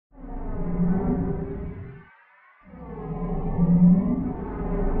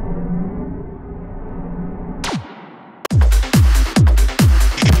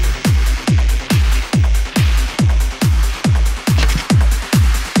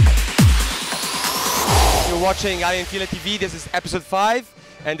watching Aly Fila TV. This is episode 5,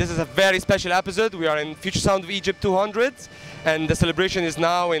 and this is a very special episode. We are in Future Sound of Egypt 200, and the celebration is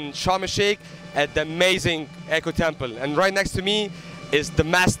now in Sharm el Sheikh at the amazing Echo Temple. And right next to me is the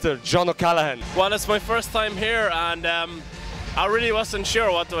master, Bjorn Callaghan. Well, it's my first time here, and I really wasn't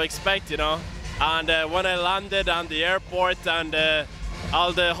sure what to expect, you know. And when I landed on the airport and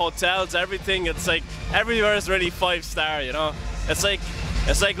all the hotels, everything, it's like everywhere is really 5-star, you know. It's like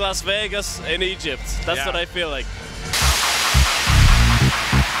Las Vegas in Egypt. That's what I feel like.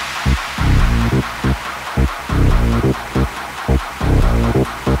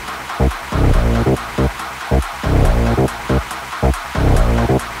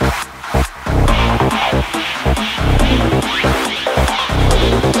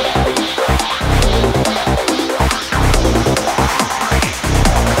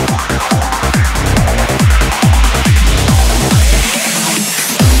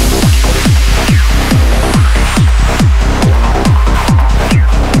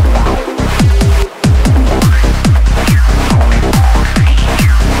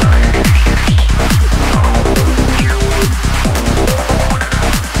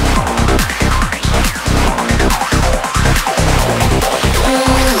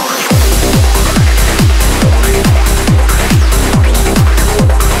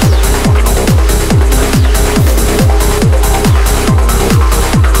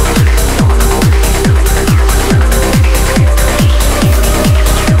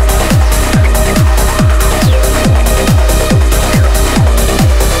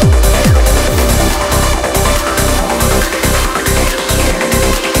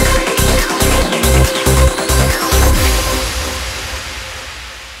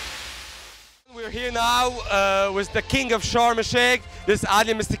 Here now with the king of Sharm el Sheikh. This is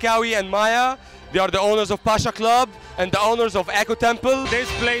Adli Mistikawi and Maya. They are the owners of Pasha Club and the owners of Echo Temple.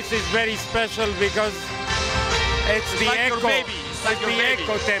 This place is very special because it's the like Echo,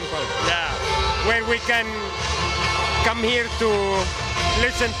 Echo Temple. Yeah. Where we can come here to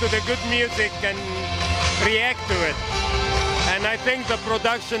listen to the good music and react to it. And I think the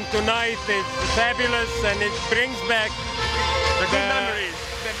production tonight is fabulous, and it brings back the good memories.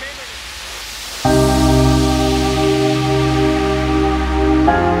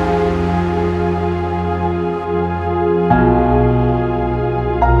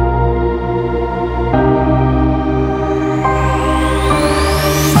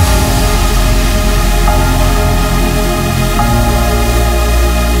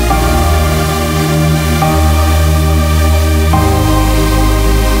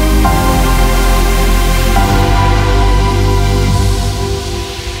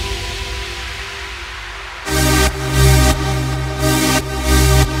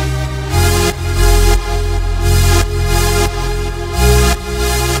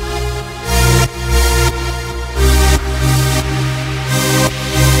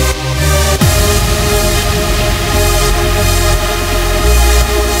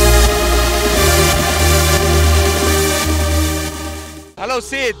 Hello,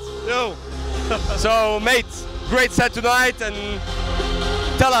 Sied. Yo. So, mate, great set tonight, and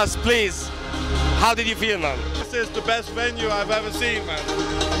tell us, please, how did you feel, man? This is the best venue I've ever seen, man.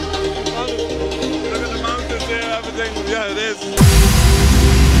 Look at the mountains there, everything. Yeah, it is.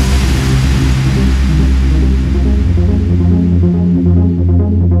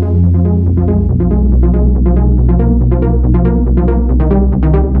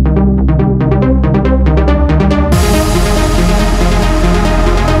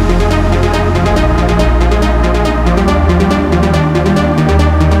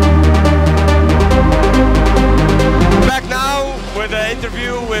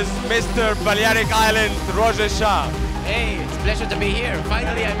 Mr. Balearic Island, Roger Shah. Hey, it's a pleasure to be here.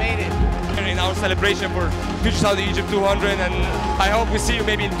 Finally, I made it. In our celebration for Future Sound of Egypt 200, and I hope we see you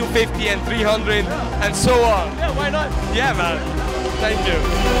maybe in 250 and 300 and so on. Yeah, why not? Yeah, man. Thank you.